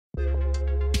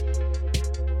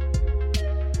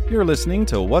You're listening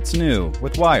to What's New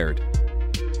with Wired.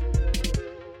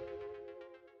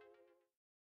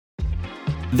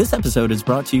 This episode is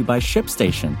brought to you by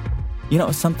ShipStation. You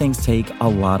know, some things take a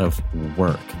lot of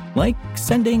work, like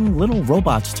sending little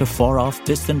robots to far-off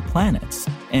distant planets.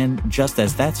 And just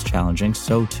as that's challenging,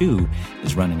 so too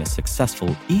is running a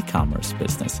successful e-commerce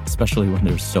business, especially when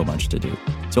there's so much to do.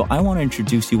 So I want to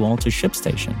introduce you all to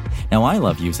ShipStation. Now, I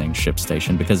love using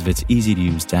ShipStation because of its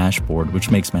easy-to-use dashboard,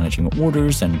 which makes managing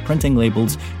orders and printing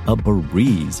labels a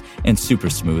breeze and super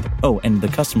smooth. Oh, and the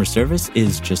customer service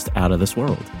is just out of this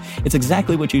world. It's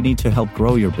exactly what you need to help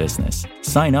grow your business.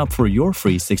 Sign up for your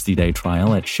free 60-day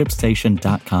trial at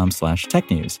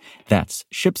shipstation.com/technews. That's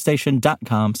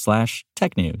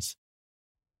shipstation.com/technews.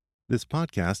 This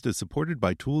podcast is supported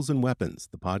by Tools and Weapons,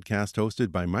 the podcast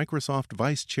hosted by Microsoft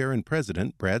Vice Chair and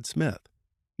President Brad Smith.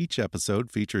 Each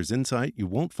episode features insight you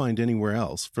won't find anywhere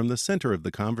else from the center of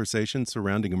the conversation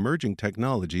surrounding emerging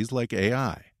technologies like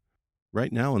AI.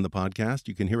 Right now on the podcast,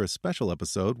 you can hear a special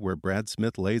episode where Brad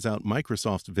Smith lays out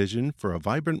Microsoft's vision for a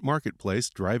vibrant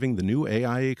marketplace driving the new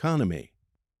AI economy.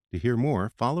 To hear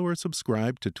more, follow or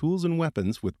subscribe to Tools and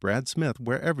Weapons with Brad Smith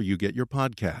wherever you get your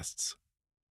podcasts.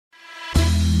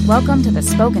 Welcome to the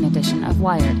spoken edition of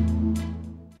Wired.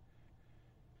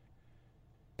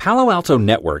 Palo Alto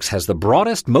Networks has the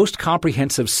broadest, most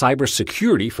comprehensive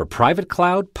cybersecurity for private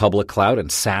cloud, public cloud,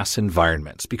 and SaaS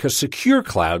environments because secure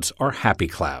clouds are happy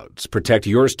clouds. Protect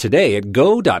yours today at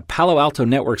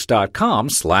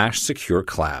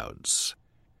go.paloaltonetworks.com/secure-clouds.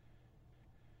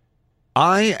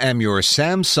 I am your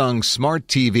Samsung Smart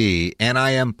TV, and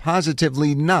I am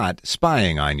positively not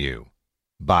spying on you.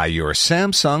 Buy your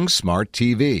Samsung Smart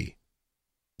TV.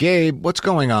 Gabe, what's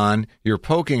going on? You're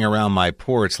poking around my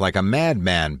ports like a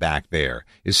madman back there.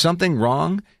 Is something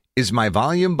wrong? Is my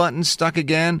volume button stuck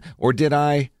again? Or did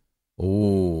I...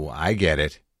 Oh, I get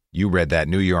it. You read that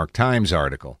New York Times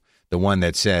article. The one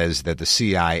that says that the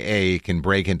CIA can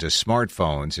break into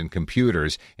smartphones and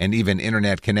computers and even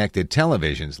internet-connected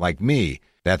televisions like me,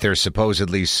 that there's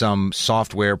supposedly some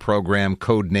software program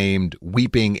codenamed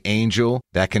Weeping Angel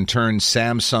that can turn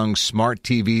Samsung smart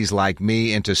TVs like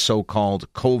me into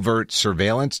so-called covert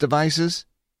surveillance devices?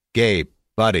 Gabe,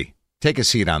 buddy, take a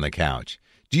seat on the couch.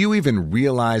 Do you even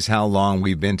realize how long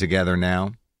we've been together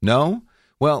now? No?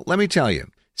 Well, let me tell you.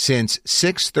 Since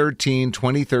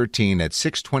 6/13/2013 at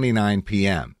 6:29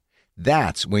 p.m.,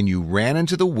 that's when you ran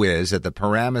into the whiz at the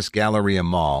Paramus Galleria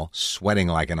Mall, sweating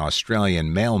like an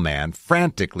Australian mailman,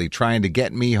 frantically trying to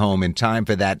get me home in time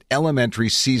for that Elementary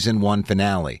Season 1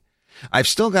 finale. I've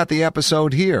still got the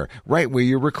episode here, right where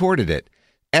you recorded it.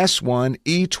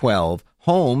 S1E12,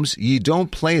 Holmes, Ye Don't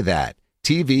Play That,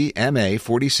 TV MA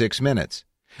 46 minutes.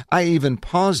 I even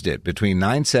paused it between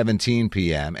 9:17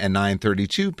 p.m. and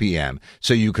 9:32 p.m.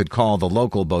 so you could call the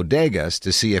local bodegas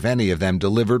to see if any of them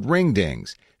delivered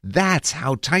ring-dings. That's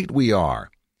how tight we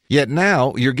are. Yet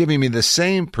now you're giving me the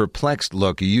same perplexed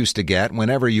look you used to get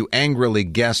whenever you angrily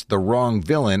guessed the wrong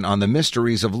villain on the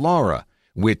Mysteries of Laura,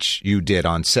 which you did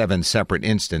on 7 separate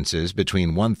instances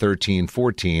between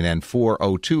 1:13:14 and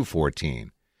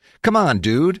 4:02:14. Come on,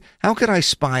 dude. How could I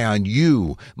spy on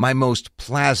you, my most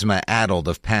plasma-addled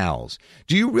of pals?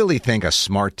 Do you really think a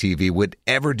smart TV would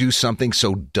ever do something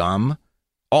so dumb?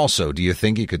 Also, do you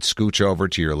think you could scooch over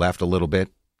to your left a little bit?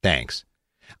 Thanks.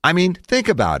 I mean, think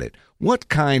about it. What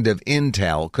kind of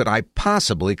intel could I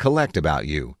possibly collect about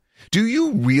you? Do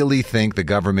you really think the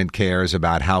government cares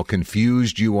about how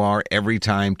confused you are every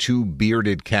time 2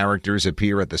 bearded characters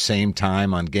appear at the same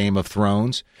time on Game of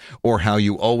Thrones? Or how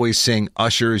you always sing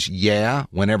Usher's Yeah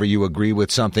whenever you agree with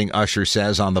something Usher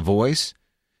says on The Voice?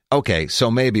 Okay,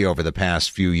 so maybe over the past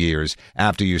few years,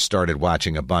 after you started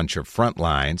watching a bunch of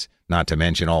Frontlines, not to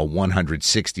mention all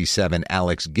 167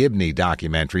 Alex Gibney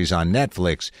documentaries on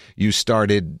Netflix, you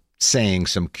started saying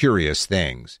some curious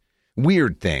things.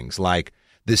 Weird things like,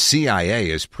 the CIA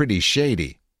is pretty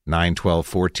shady,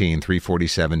 9/12/14,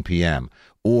 3:47 p.m.,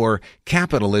 or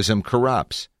capitalism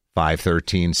corrupts,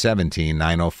 5/13/17,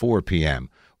 9:04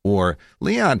 p.m., or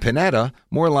Leon Panetta,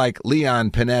 more like Leon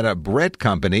Panetta Bread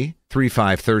Company,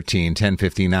 3/5/13,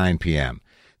 10:59 p.m.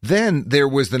 Then there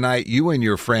was the night you and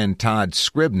your friend Todd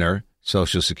Scribner,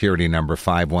 Social Security number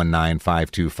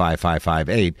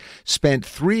 519525558, spent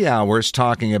 3 hours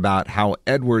talking about how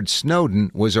Edward Snowden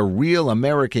was a real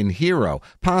American hero,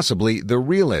 possibly the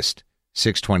realest,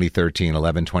 6/20/13,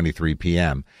 11:23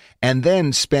 p.m., and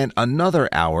then spent another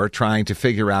hour trying to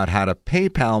figure out how to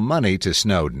PayPal money to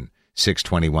Snowden,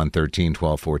 6/21/13,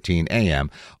 12:14 a.m.,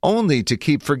 only to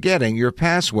keep forgetting your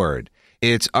password.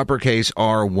 It's uppercase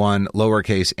R1,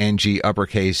 lowercase ng,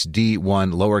 uppercase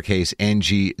D1, lowercase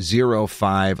ng,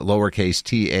 05, lowercase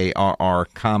TARR,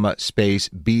 comma, space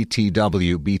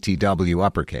BTW, BTW,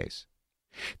 uppercase.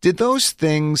 Did those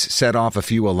things set off a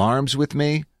few alarms with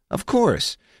me? Of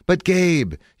course. But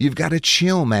Gabe, you've got to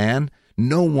chill, man.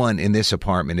 No one in this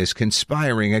apartment is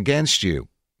conspiring against you.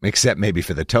 Except maybe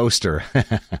for the toaster.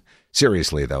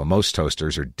 Seriously, though, most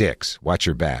toasters are dicks. Watch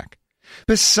your back.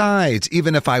 Besides,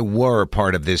 even if I were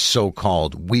part of this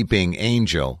so-called weeping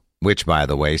angel, which, by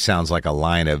the way, sounds like a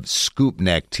line of scoop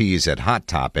neck teas at Hot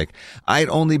Topic, I'd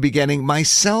only be getting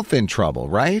myself in trouble,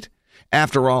 right?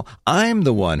 After all, I'm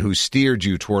the one who steered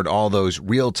you toward all those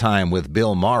Real Time with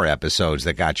Bill Maher episodes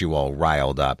that got you all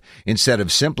riled up, instead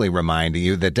of simply reminding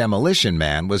you that Demolition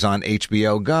Man was on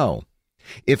HBO Go.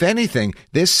 If anything,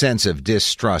 this sense of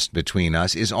distrust between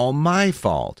us is all my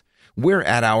fault. We're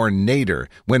at our nadir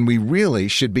when we really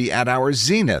should be at our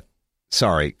zenith.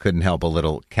 Sorry, couldn't help a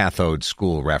little cathode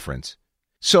school reference.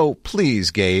 So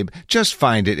please, Gabe, just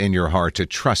find it in your heart to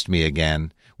trust me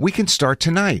again. We can start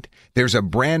tonight. There's a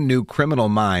brand new Criminal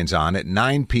Minds on at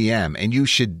 9 p.m., and you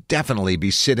should definitely be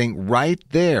sitting right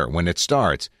there when it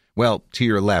starts. Well, to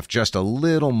your left, just a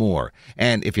little more.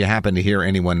 And if you happen to hear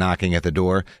anyone knocking at the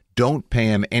door, don't pay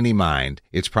him any mind.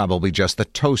 It's probably just the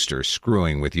toaster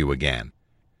screwing with you again.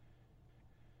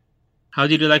 How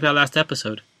did you like that last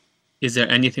episode? Is there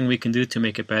anything we can do to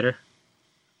make it better?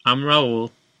 I'm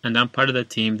Raul, and I'm part of the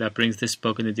team that brings this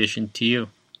spoken edition to you.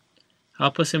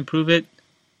 Help us improve it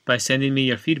by sending me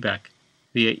your feedback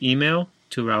via email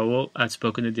to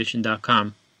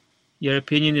raul@spokenedition.com. Your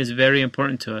opinion is very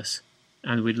important to us,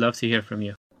 and we'd love to hear from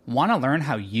you. Want to learn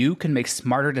how you can make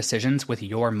smarter decisions with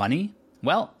your money?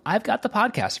 Well, I've got the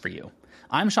podcast for you.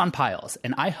 I'm Sean Piles,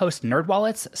 and I host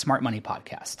NerdWallet's Smart Money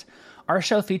Podcast. Our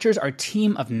show features our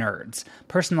team of nerds,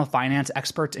 personal finance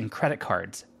experts in credit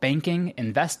cards, banking,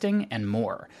 investing, and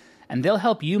more. And they'll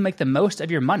help you make the most of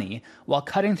your money while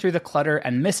cutting through the clutter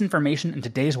and misinformation in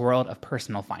today's world of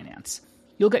personal finance.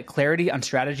 You'll get clarity on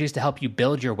strategies to help you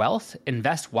build your wealth,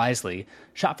 invest wisely,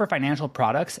 shop for financial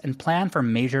products, and plan for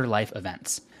major life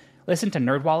events. Listen to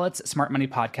NerdWallet's Smart Money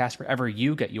Podcast wherever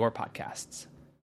you get your podcasts.